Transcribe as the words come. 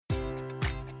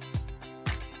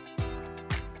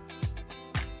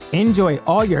Enjoy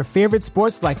all your favorite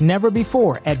sports like never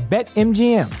before at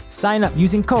BetMGM. Sign up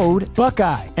using code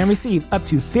Buckeye and receive up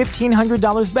to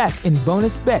 $1,500 back in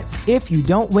bonus bets if you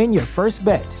don't win your first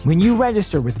bet. When you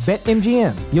register with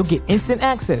BetMGM, you'll get instant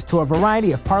access to a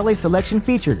variety of parlay selection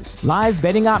features, live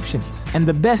betting options, and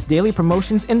the best daily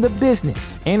promotions in the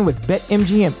business. And with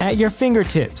BetMGM at your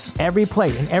fingertips, every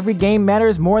play and every game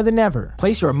matters more than ever.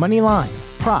 Place your money line,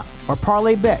 prop, or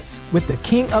parlay bets with the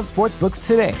king of sportsbooks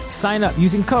today. Sign up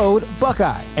using code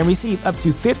Buckeye and receive up to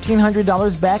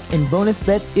 $1,500 back in bonus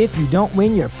bets if you don't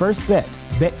win your first bet.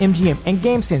 BetMGM and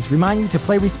GameSense remind you to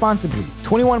play responsibly.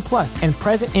 21 plus and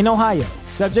present in Ohio,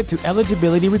 subject to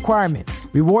eligibility requirements.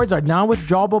 Rewards are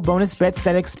non-withdrawable bonus bets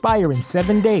that expire in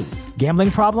 7 days. Gambling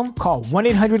problem? Call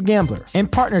 1-800-GAMBLER. In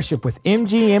partnership with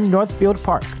MGM Northfield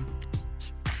Park.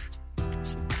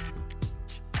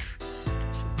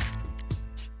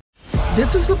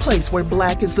 This is the place where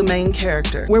Black is the main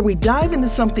character, where we dive into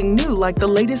something new like the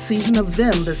latest season of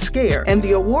Them, The Scare, and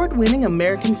the award-winning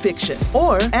American Fiction.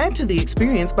 Or add to the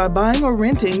experience by buying or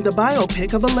renting the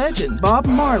biopic of a legend, Bob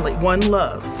Marley, One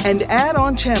Love. And add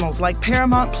on channels like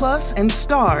Paramount Plus and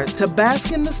Stars to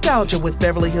bask in nostalgia with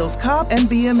Beverly Hills Cop and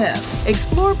BMF.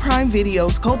 Explore Prime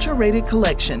Video's culture-rated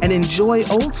collection and enjoy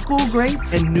old school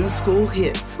greats and new school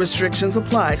hits. Restrictions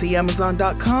apply. See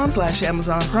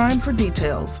Amazon.com/Amazon Prime for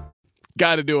details.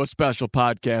 Got to do a special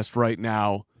podcast right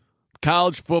now.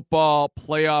 College football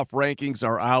playoff rankings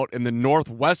are out, and the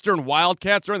Northwestern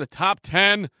Wildcats are in the top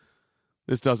 10.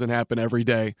 This doesn't happen every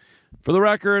day. For the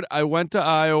record, I went to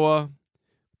Iowa,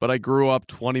 but I grew up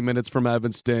 20 minutes from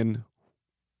Evanston.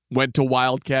 Went to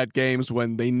Wildcat games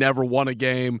when they never won a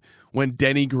game, when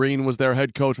Denny Green was their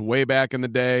head coach way back in the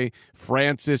day.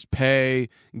 Francis Pay,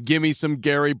 give me some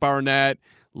Gary Barnett.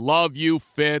 Love you,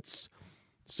 Fitz.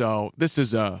 So this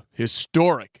is a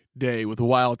historic day with the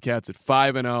Wildcats at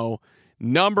 5-0,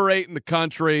 number 8 in the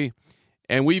country,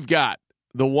 and we've got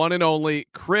the one and only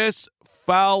Chris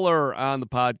Fowler on the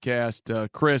podcast.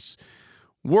 Chris,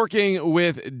 working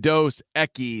with Dos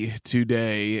Equis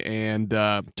today, and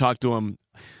talked to him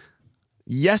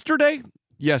yesterday.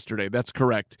 That's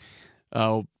correct.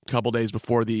 A couple days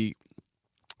before the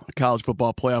college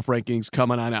football playoff rankings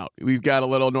coming on out. We've got a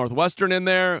little Northwestern in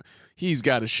there. He's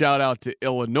got a shout out to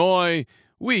Illinois.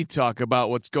 We talk about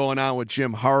what's going on with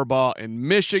Jim Harbaugh in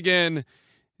Michigan.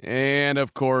 And,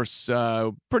 of course,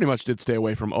 pretty much did stay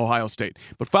away from Ohio State.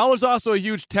 But Fowler's also a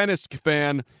huge tennis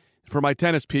fan. For my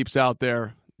tennis peeps out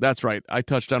there, that's right. I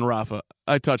touched on Rafa.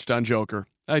 I touched on Joker.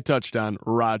 I touched on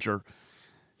Roger.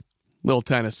 Little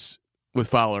tennis with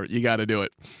Fowler. You got to do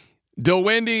it.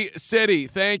 DeWindy City,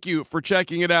 thank you for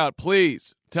checking it out.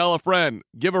 Please tell a friend,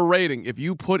 give a rating. If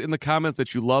you put in the comments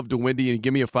that you love DeWindy and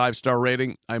give me a 5-star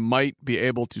rating, I might be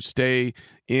able to stay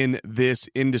in this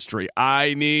industry.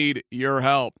 I need your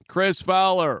help. Chris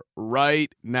Fowler, right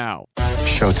now.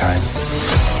 Showtime.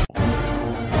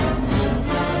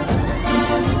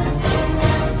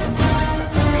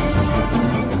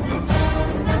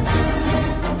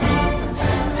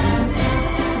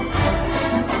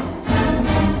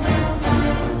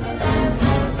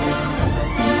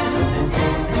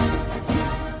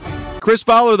 Chris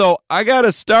Fowler, though, I got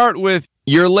to start with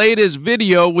your latest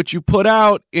video, which you put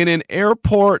out in an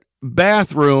airport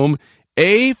bathroom.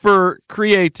 A, for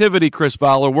creativity, Chris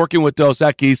Fowler, working with Dos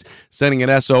Equis, sending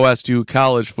an SOS to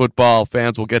college football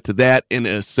fans. We'll get to that in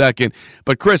a second.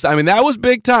 But, Chris, I mean, that was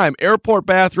big time. Airport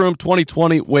bathroom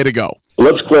 2020, way to go.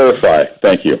 Let's clarify.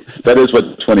 Thank you. That is what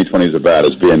 2020 is about,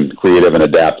 is being creative and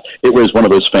adapt. It was one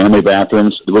of those family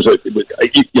bathrooms. No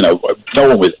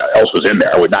one else was in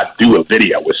there. I would not do a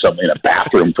video with somebody in a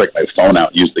bathroom, take my phone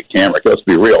out and use the camera. Let's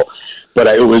be real. But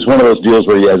it was one of those deals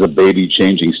where he has a baby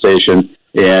changing station,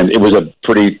 and it was a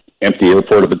pretty empty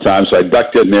airport at the time. So I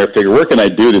ducked in there, figured, where can I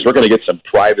do this? We're going to get some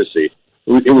privacy.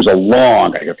 It was a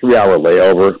long, like a 3-hour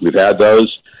layover. We've had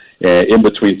those in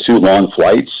between 2 long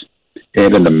flights.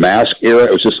 And in the mask era,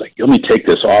 it was just like, let me take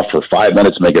this off for 5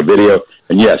 minutes, make a video.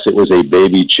 And yes, it was a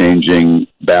baby-changing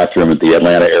bathroom at the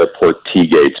Atlanta airport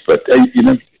T-gates. But,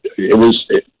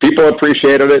 people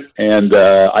appreciated it, and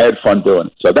I had fun doing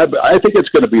it. So I think it's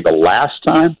going to be the last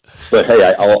time. But,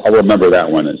 hey, I'll remember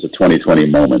that one as a 2020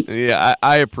 moment. Yeah,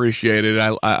 I appreciate it.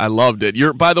 I loved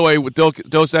it. By the way, with Dos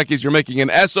Equis, you're making an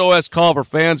SOS call for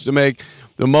fans to make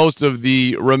the most of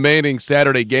the remaining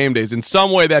Saturday game days. In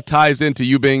some way, that ties into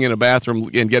you being in a bathroom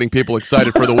and getting people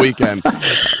excited for the weekend.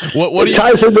 What it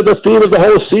ties into the theme of the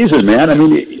whole season, man. I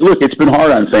mean, look, it's been hard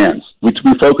on fans. We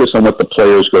focus on what the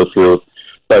players go through.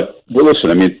 But listen,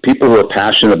 I mean, people who are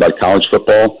passionate about college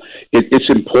football, it's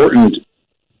important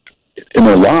in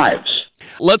their lives.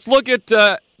 Let's look at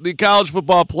the college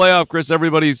football playoff, Chris,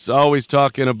 everybody's always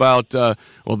talking about,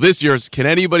 this year's, can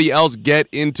anybody else get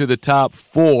into the top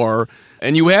 4?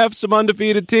 And you have some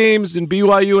undefeated teams in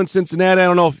BYU and Cincinnati. I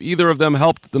don't know if either of them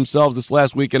helped themselves this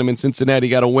last weekend. I mean, Cincinnati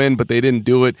got a win, but they didn't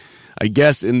do it, I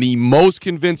guess, in the most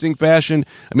convincing fashion.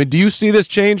 I mean, do you see this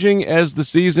changing as the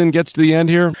season gets to the end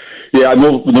here? Yeah,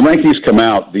 when the rankings come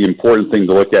out, the important thing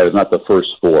to look at is not the first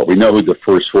 4. We know who the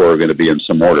first 4 are going to be in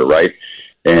some order, right?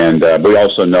 And we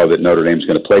also know that Notre Dame's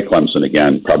going to play Clemson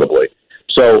again, probably.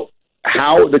 So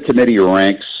how the committee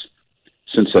ranks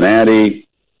Cincinnati,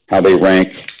 how they rank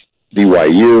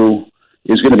BYU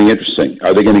is going to be interesting.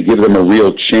 Are they going to give them a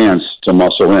real chance to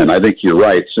muscle in? I think you're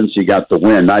right. Since you got the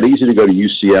win, not easy to go to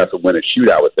UCF and win a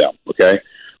shootout with them, okay?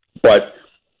 But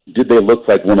did they look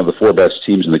like one of the 4 best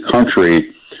teams in the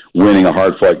country winning a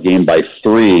hard-fought game by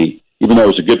 3, even though it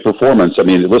was a good performance? I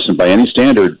mean, listen, by any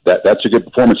standard, that's a good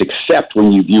performance, except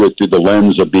when you view it through the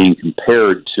lens of being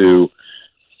compared to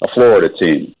a Florida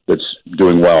team that's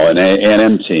doing well, an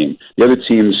A&M team, the other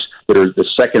teams that are the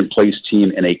second-place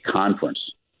team in a conference.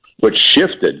 What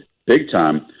shifted big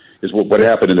time is what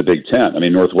happened in the Big Ten. I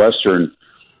mean, Northwestern,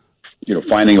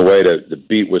 finding a way to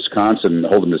beat Wisconsin and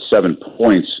hold them to 7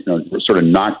 points, sort of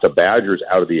knocked the Badgers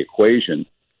out of the equation.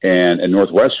 And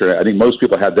Northwestern, I think most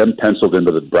people had them penciled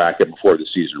into the bracket before the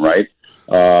season, right?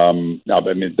 Now,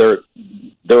 I mean,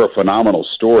 they're a phenomenal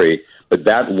story, but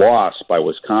that loss by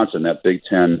Wisconsin, that Big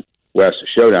Ten West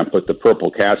showdown, put the Purple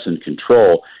Cats in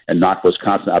control and knocked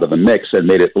Wisconsin out of the mix and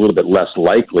made it a little bit less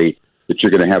likely that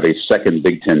you're going to have a second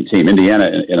Big Ten team. Indiana,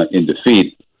 in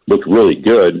defeat, looked really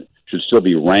good, should still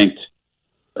be ranked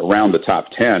around the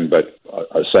top 10, but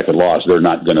a second loss, they're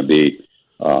not going to be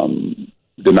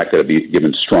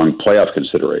given strong playoff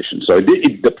consideration. So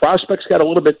the prospects got a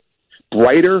little bit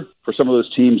brighter for some of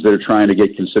those teams that are trying to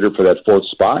get considered for that 4th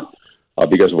spot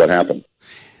because of what happened.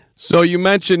 So you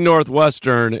mentioned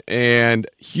Northwestern, and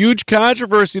huge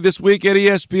controversy this week at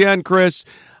ESPN, Chris.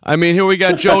 I mean, here we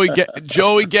got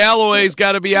Joey Galloway's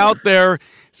got to be out there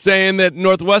saying that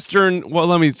Northwestern, what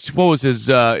was his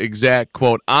exact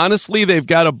quote? Honestly, they've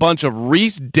got a bunch of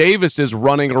Reese Davises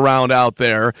running around out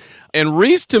there. And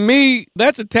Reese, to me,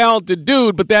 that's a talented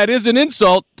dude, but that is an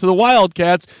insult to the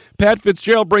Wildcats. Pat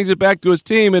Fitzgerald brings it back to his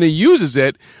team, and he uses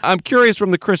it. I'm curious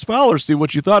from the Chris Fowler seat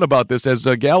what you thought about this as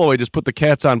Galloway just put the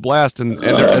Cats on blast, and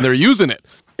they're using it.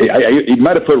 He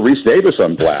might have put Reese Davis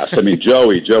on blast. I mean,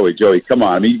 Joey, come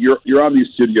on. I mean, you're on these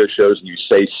studio shows and you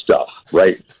say stuff,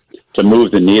 right, to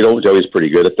move the needle. Joey's pretty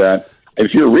good at that. And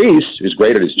if you're Reese, who's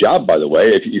great at his job, by the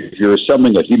way, if you're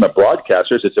assembling a team of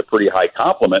broadcasters, it's a pretty high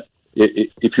compliment.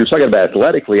 If you're talking about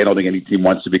athletically, I don't think any team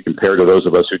wants to be compared to those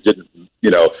of us who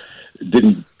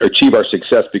didn't achieve our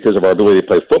success because of our ability to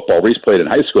play football. Reese played in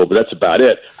high school, but that's about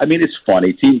it. I mean, it's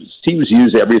funny. Teams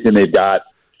use everything they've got.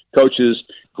 Coaches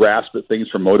grasp at things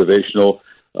for motivational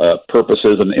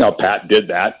purposes, and Pat did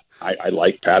that. I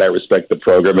like Pat. I respect the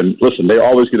program, and listen, they're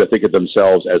always going to think of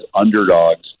themselves as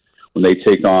underdogs when they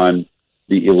take on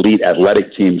the elite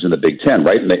athletic teams in the Big Ten,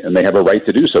 right? And they have a right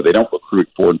to do so. They don't recruit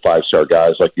 4- and 5-star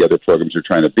guys like the other programs are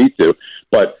trying to beat to.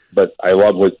 But I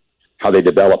love how they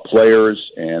develop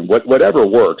players and whatever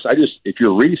works. If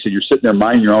you're Reese and you're sitting there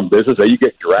minding your own business, you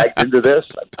get dragged into this.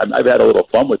 I've had a little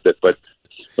fun with it, but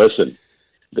listen.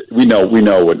 We know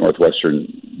what Northwestern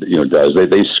does.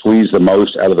 They squeeze the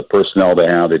most out of the personnel they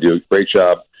have. They do a great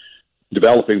job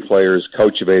developing players,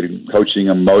 coaching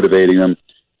them, motivating them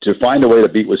to find a way to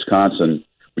beat Wisconsin.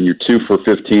 When you're 2 for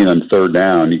 15 on 3rd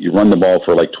down, you run the ball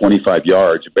for like 25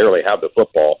 yards. You barely have the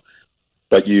football,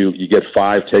 but you get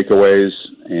 5 takeaways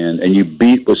and you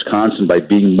beat Wisconsin by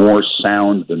being more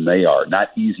sound than they are.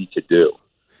 Not easy to do.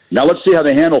 Now let's see how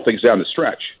they handle things down the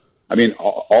stretch. I mean,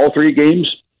 all 3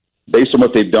 games. Based on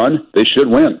what they've done, they should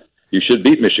win. You should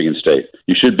beat Michigan State.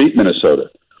 You should beat Minnesota.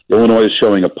 Illinois is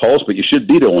showing a pulse, but you should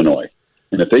beat Illinois.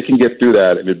 And if they can get through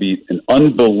that, it would be an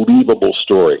unbelievable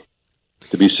story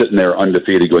to be sitting there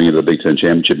undefeated going into the Big Ten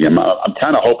championship game. I'm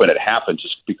kind of hoping it happens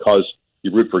just because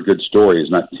you root for good stories,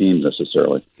 not teams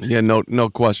necessarily. Yeah, no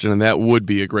question, and that would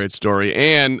be a great story.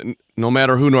 And no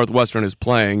matter who Northwestern is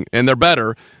playing, and they're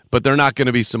better, but they're not going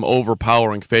to be some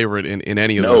overpowering favorite in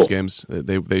any of those games.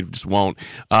 They just won't.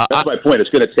 That's my point. It's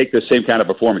going to take the same kind of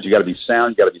performance. You got to be sound,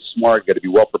 you got to be smart, you got to be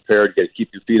well prepared, you got to keep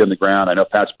your feet on the ground. I know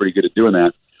Pat's pretty good at doing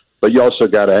that, but you also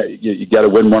got to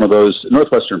win one of those.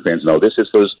 Northwestern fans know this is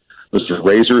those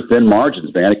razor thin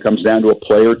margins, man. It comes down to a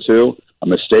play or two, a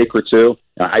mistake or two.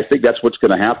 I think that's what's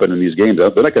going to happen in these games. They're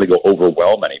not going to go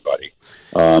overwhelm anybody.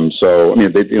 So I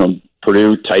mean,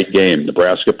 Purdue, tight game.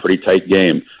 Nebraska, pretty tight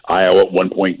game. Iowa,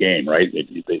 1-point game, right?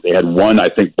 They had one, I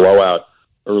think, blowout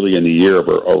early in the year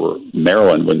over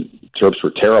Maryland when Terps were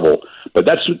terrible. But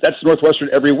that's Northwestern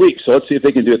every week. So let's see if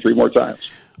they can do it 3 more times.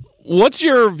 What's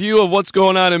your view of what's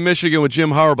going on in Michigan with Jim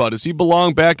Harbaugh? Does he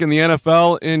belong back in the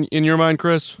NFL in your mind,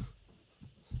 Chris?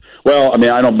 Well, I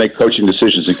mean, I don't make coaching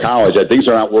decisions in college. Things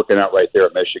are not working out right there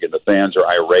at Michigan. The fans are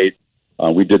irate.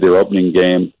 We did their opening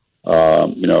game,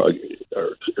 against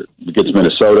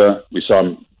Minnesota. We saw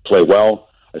them play well.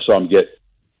 I saw them get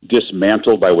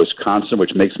dismantled by Wisconsin,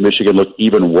 which makes Michigan look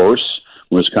even worse.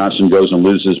 Wisconsin goes and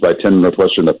loses by 10 to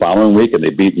Northwestern the following week, and they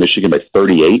beat Michigan by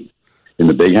 38 in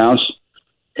the Big House.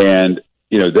 And,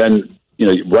 then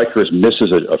Rutgers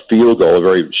misses a field goal, a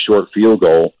very short field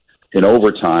goal in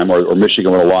overtime, or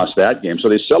Michigan would have lost that game. So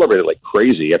they celebrated like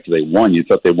crazy after they won. You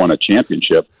thought they won a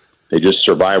championship. They just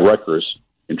survived Rutgers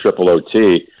in triple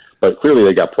OT. But clearly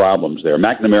they got problems there.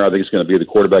 McNamara, I think, is going to be the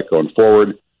quarterback going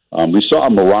forward. We saw a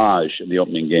mirage in the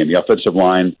opening game. The offensive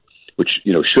line, which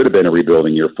should have been a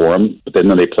rebuilding year for them, but then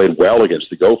they played well against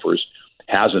the Gophers,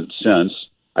 hasn't since.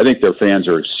 I think their fans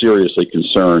are seriously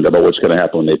concerned about what's going to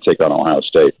happen when they take on Ohio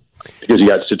State, because you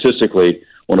got statistically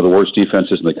one of the worst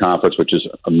defenses in the conference, which is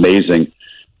amazing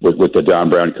with the Don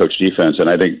Brown coach defense. And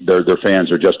I think their fans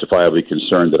are justifiably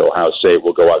concerned that Ohio State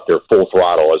will go out there full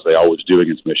throttle, as they always do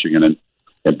against Michigan,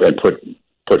 and put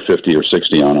 50 or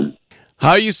 60 on them.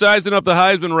 How are you sizing up the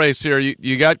Heisman race here?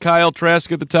 You got Kyle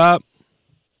Trask at the top?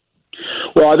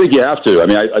 Well, I think you have to. I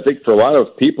mean, I think for a lot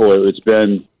of people, it's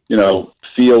been,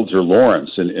 Fields or Lawrence.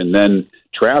 And then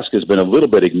Trask has been a little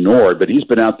bit ignored, but he's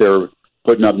been out there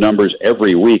putting up numbers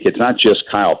every week. It's not just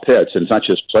Kyle Pitts, and it's not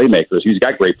just playmakers. He's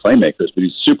got great playmakers, but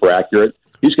he's super accurate.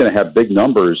 He's going to have big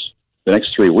numbers the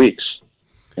next 3 weeks.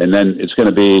 And then it's going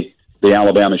to be the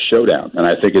Alabama showdown. And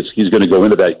I think he's going to go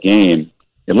into that game,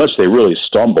 unless they really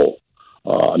stumble.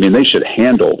 They should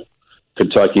handle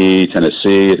Kentucky,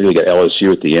 Tennessee. I think they got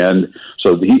LSU at the end.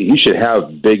 So he should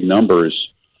have big numbers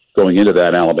going into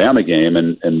that Alabama game,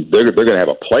 and they're going to have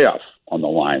a playoff on the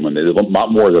line when they do a lot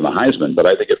more than the Heisman. But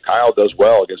I think if Kyle does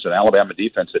well against an Alabama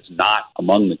defense that's not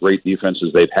among the great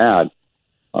defenses they've had,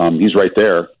 he's right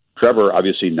there. Trevor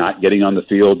obviously not getting on the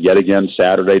field yet again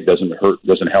Saturday doesn't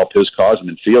help his cause, and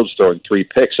then Fields throwing 3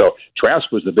 picks. So Trask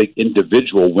was the big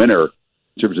individual winner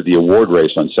in terms of the award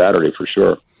race on Saturday for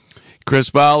sure. Chris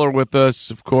Fowler with us,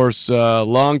 of course,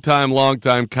 long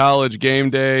time College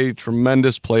Game Day,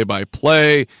 tremendous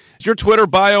play-by-play. Is your Twitter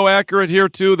bio accurate here,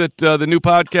 too, that the new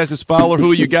podcast is Fowler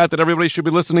Who You Got that everybody should be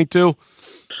listening to?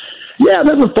 Yeah, I'm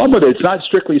having fun with it. It's not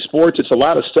strictly sports. It's a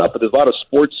lot of stuff, but there's a lot of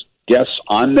sports guests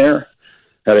on there.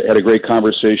 Had a great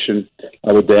conversation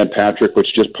with Dan Patrick, which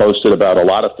just posted about a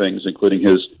lot of things, including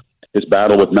his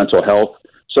battle with mental health.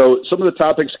 So some of the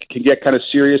topics can get kind of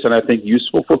serious and I think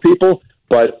useful for people.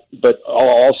 But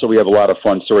also we have a lot of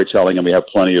fun storytelling, and we have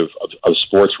plenty of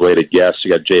sports-related guests.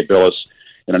 You got Jay Billis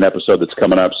in an episode that's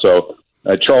coming up. So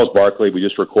Charles Barkley, we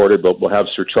just recorded, but we'll have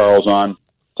Sir Charles on,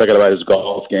 talking about his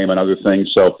golf game and other things.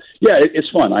 So, yeah, it's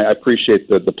fun. I appreciate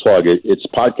the plug. It's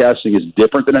podcasting is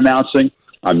different than announcing.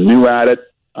 I'm new at it.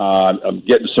 I'm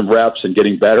getting some reps and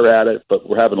getting better at it, but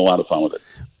we're having a lot of fun with it.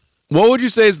 What would you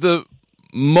say is the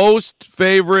most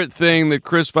favorite thing that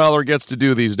Chris Fowler gets to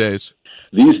do these days?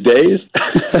 These days,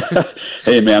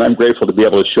 hey, man, I'm grateful to be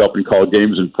able to show up and call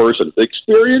games in person. The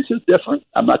experience is different.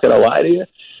 I'm not going to lie to you.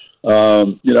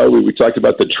 We talked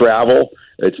about the travel.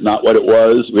 It's not what it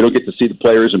was. We don't get to see the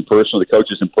players in person, the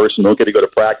coaches in person. We don't get to go to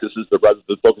practices. The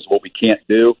focus of what we can't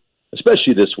do,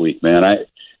 especially this week, man.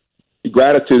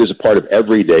 Gratitude is a part of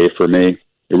every day for me.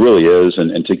 It really is.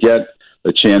 And to get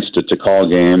the chance to call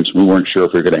games, we weren't sure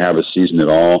if we were going to have a season at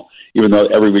all. Even though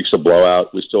every week's a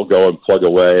blowout, we still go and plug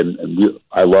away.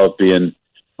 I love being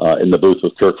in the booth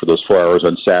with Kirk for those 4 hours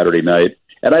on Saturday night.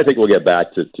 And I think we'll get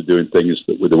back to doing things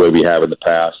with the way we have in the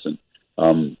past.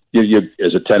 And you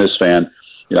as a tennis fan,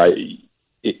 I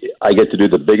get to do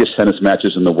the biggest tennis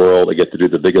matches in the world. I get to do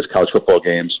the biggest college football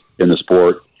games in the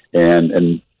sport.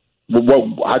 And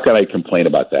how can I complain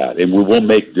about that? And we will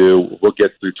make do. We'll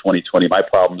get through 2020. My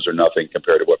problems are nothing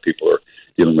compared to what people are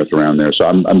dealing with around there. So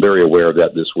I'm very aware of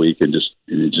that this week, and just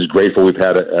grateful we've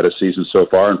had a season so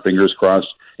far, and fingers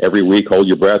crossed every week, hold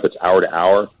your breath. It's hour to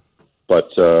hour. But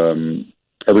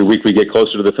every week we get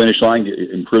closer to the finish line,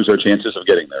 it improves our chances of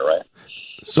getting there, right?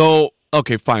 So,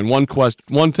 okay, fine. One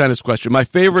tennis question. My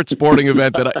favorite sporting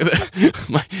event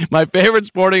my favorite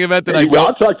sporting event that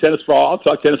I'll talk tennis ball. I'll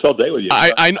talk tennis all day with you.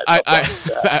 I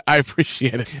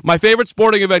appreciate it. My favorite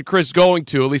sporting event, Chris, going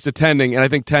to, at least attending, and I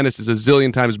think tennis is a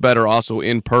zillion times better also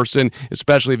in person,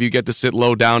 especially if you get to sit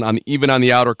low down even on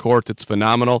the outer courts. It's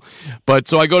phenomenal. But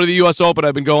so I go to the U.S. Open.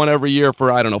 I've been going every year for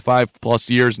 5+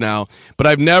 years now. But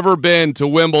I've never been to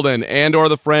Wimbledon or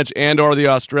the French or the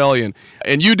Australian.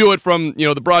 And you do it from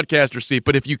the broadcaster seat.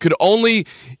 But if you could only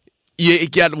you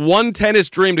get one tennis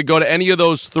dream to go to any of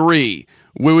those three,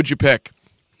 where would you pick?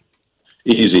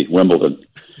 Easy, Wimbledon.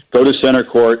 Go to center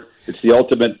court. It's the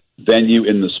ultimate venue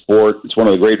in the sport. It's one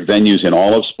of the great venues in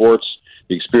all of sports.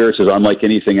 The experience is unlike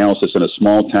anything else. It's in a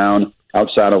small town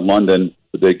outside of London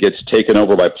that gets taken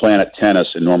over by Planet Tennis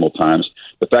in normal times.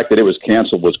 The fact that it was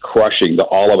canceled was crushing to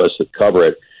all of us that cover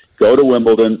it. Go to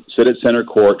Wimbledon, sit at center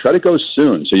court, try to go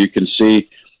soon so you can see,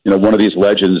 one of these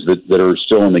legends that are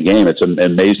still in the game. It's an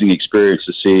amazing experience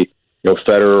to see,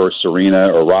 Federer or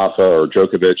Serena or Rafa or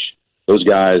Djokovic, those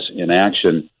guys in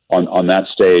action on that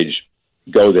stage.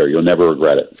 Go there. You'll never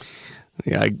regret it.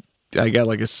 Yeah, I got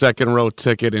like a second row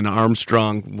ticket in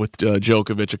Armstrong with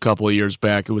Djokovic a couple of years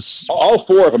back. It was all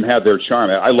four of them have their charm.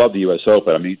 I love the U.S.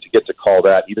 Open. I mean, to get to call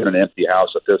that, even an empty house,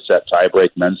 a fifth set tiebreak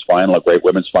men's final, a great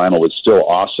women's final was still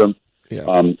awesome.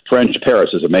 Yeah. French Paris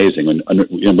is amazing when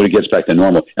it gets back to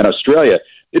normal. And Australia,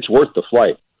 it's worth the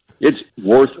flight. It's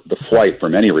worth the flight for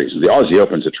many reasons. The Aussie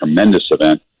Open is a tremendous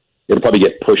event. It'll probably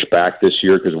get pushed back this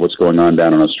year because of what's going on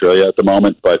down in Australia at the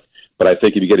moment. But I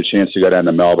think if you get a chance to go down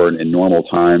to Melbourne in normal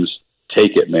times,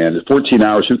 take it, man. 14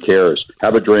 hours, who cares?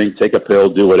 Have a drink, take a pill,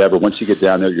 do whatever. Once you get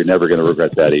down there, you're never going to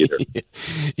regret that either.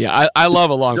 Yeah, I love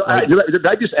a long flight. Did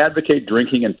I just advocate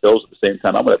drinking and pills at the same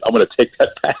time? I'm going to take that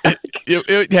back.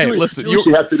 Listen, do what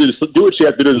you have to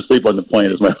do to sleep on the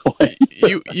plane is my point.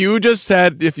 you just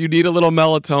said if you need a little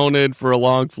melatonin for a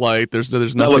long flight, there's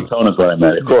nothing. Melatonin's what I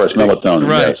meant. Of course, melatonin.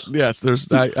 Right. Yes.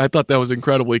 I thought that was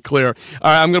incredibly clear.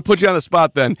 All right, I'm going to put you on the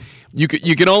spot then. You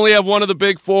can only have one of the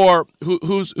big four.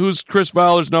 Who's Chris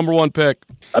Fowler's number one pick?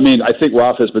 I mean, I think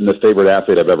Rafa has been the favorite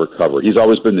athlete I've ever covered. He's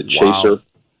always been the chaser. Wow.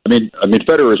 I mean,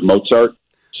 Federer is Mozart,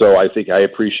 so I think I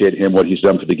appreciate him, what he's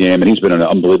done for the game, and he's been an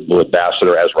unbelievable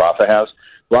ambassador, as Rafa has.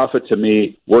 Rafa, to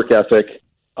me, work ethic,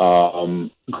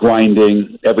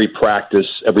 grinding, every practice,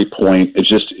 every point, it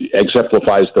just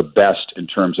exemplifies the best in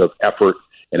terms of effort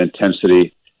and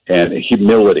intensity and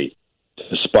humility,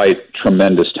 despite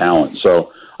tremendous talent.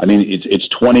 So, I mean, it's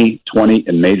 20-20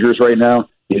 in majors right now.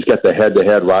 He's got the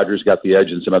head-to-head. Roger's got the edge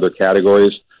in some other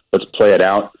categories. Let's play it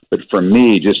out. But for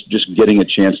me, just getting a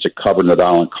chance to cover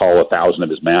Nadal and call 1,000 of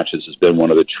his matches has been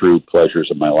one of the true pleasures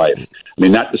of my life. I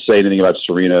mean, not to say anything about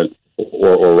Serena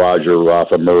or Roger,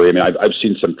 Rafa, Murray. I mean, I've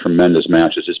seen some tremendous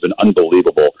matches. It's been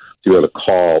unbelievable to be able to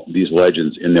call these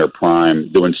legends in their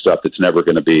prime doing stuff that's never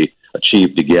going to be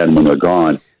achieved again when they're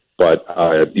gone. But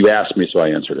you asked me, so I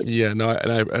answered it. Yeah, no,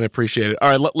 and I appreciate it.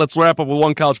 All right, let's wrap up with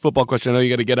one college football question. I know you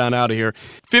got to get on out of here.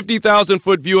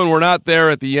 50,000-foot view, and we're not there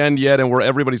at the end yet, and where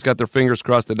everybody's got their fingers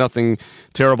crossed that nothing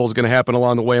terrible is going to happen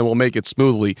along the way, and we'll make it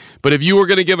smoothly. But if you were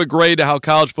going to give a grade to how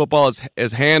college football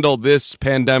has handled this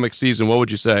pandemic season, what would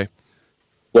you say?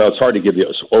 Well, it's hard to give you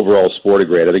an overall sport a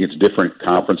grade. I think it's different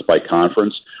conference by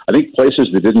conference. I think places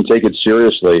that didn't take it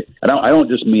seriously, and I don't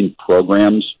just mean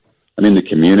programs, I mean the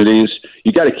communities.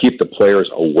 You got to keep the players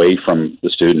away from the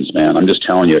students, man. I'm just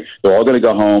telling you, they're all going to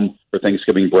go home for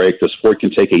Thanksgiving break. The sport can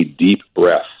take a deep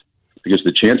breath because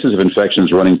the chances of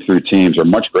infections running through teams are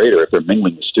much greater if they're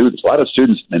mingling with students. A lot of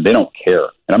students, and they don't care.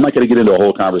 And I'm not going to get into a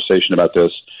whole conversation about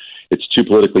this. It's too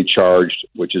politically charged,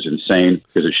 which is insane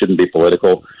because it shouldn't be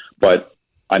political. But,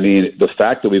 I mean, the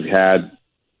fact that we've had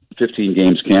 15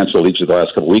 games canceled each of the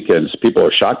last couple weekends, people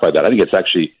are shocked by that. I think it's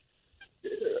actually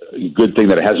a good thing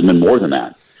that it hasn't been more than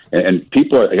that. And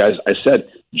people are, guys, I said,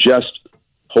 just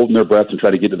holding their breath and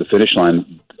try to get to the finish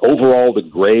line. Overall, the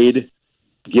grade,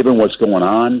 given what's going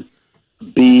on,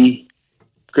 B,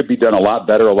 could be done a lot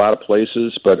better a lot of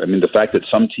places. But, I mean, the fact that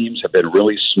some teams have been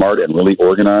really smart and really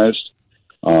organized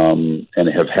and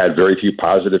have had very few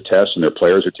positive tests and their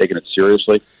players are taking it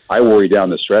seriously. I worry down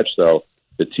the stretch, though,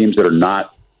 the teams that are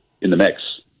not in the mix,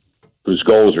 whose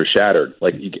goals are shattered.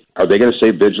 Like, are they going to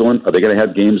stay vigilant? Are they going to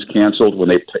have games canceled when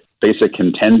they face a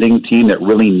contending team that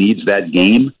really needs that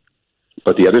game,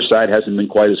 but the other side hasn't been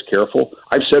quite as careful?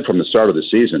 I've said from the start of the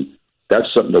season, that's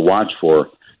something to watch for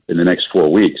in the next 4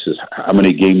 weeks, is how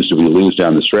many games do we lose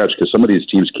down the stretch? Because some of these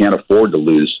teams can't afford to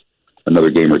lose another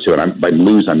game or two. And by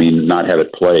lose, I mean not have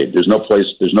it played. There's no place,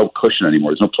 there's no cushion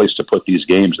anymore. There's no place to put these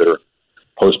games that are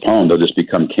postponed. They'll just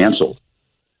become canceled.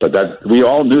 But that we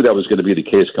all knew that was going to be the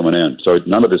case coming in. So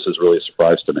none of this is really a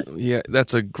surprise to me. Yeah,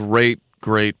 that's a great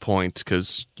point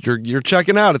because you're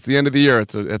checking out. It's the end of the year.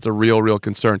 It's a real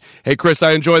concern. Hey, Chris,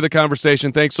 I enjoy the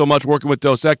conversation. Thanks so much working with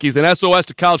Dos Equis. And SOS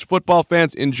to college football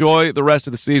fans. Enjoy the rest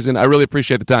of the season. I really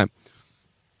appreciate the time.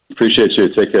 Appreciate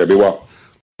you. Take care. Be well.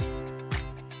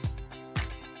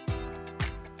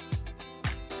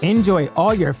 Enjoy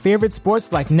all your favorite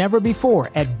sports like never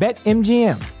before at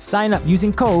BetMGM. Sign up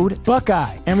using code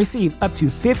Buckeye and receive up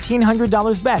to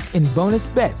 $1,500 back in bonus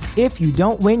bets if you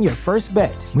don't win your first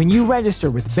bet. When you register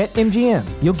with BetMGM,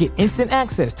 you'll get instant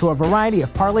access to a variety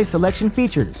of parlay selection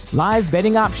features, live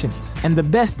betting options, and the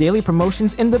best daily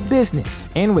promotions in the business.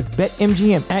 And with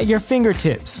BetMGM at your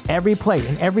fingertips, every play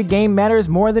and every game matters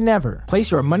more than ever.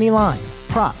 Place your money line,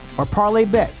 prop, or parlay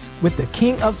bets with the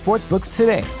king of sportsbooks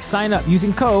today. Sign up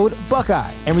using code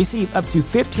Buckeye and receive up to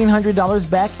 $1,500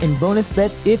 back in bonus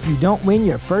bets if you don't win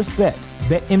your first bet.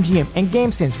 BetMGM and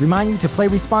GameSense remind you to play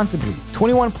responsibly.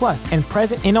 21 plus and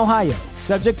present in Ohio,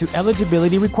 subject to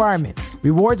eligibility requirements.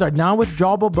 Rewards are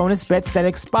non-withdrawable bonus bets that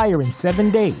expire in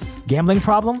 7 days. Gambling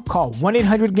problem? Call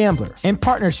 1-800-GAMBLER. In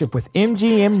partnership with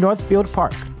MGM Northfield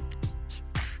Park.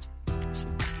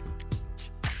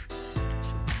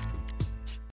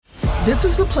 This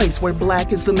is the place where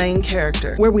Black is the main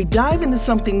character, where we dive into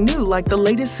something new like the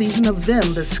latest season of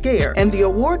Them, The Scare, and the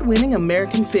award-winning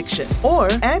American Fiction. Or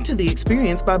add to the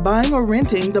experience by buying or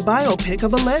renting the biopic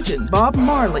of a legend, Bob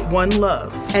Marley, One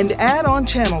Love. And add on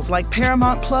channels like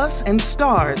Paramount Plus and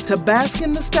Stars to bask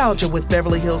in nostalgia with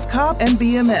Beverly Hills Cop and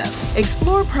BMF.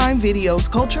 Explore Prime Video's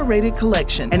culture-rated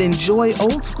collection and enjoy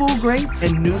old school greats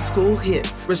and new school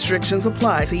hits. Restrictions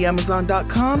apply. See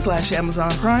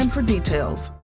Amazon.com/Amazon Prime for details.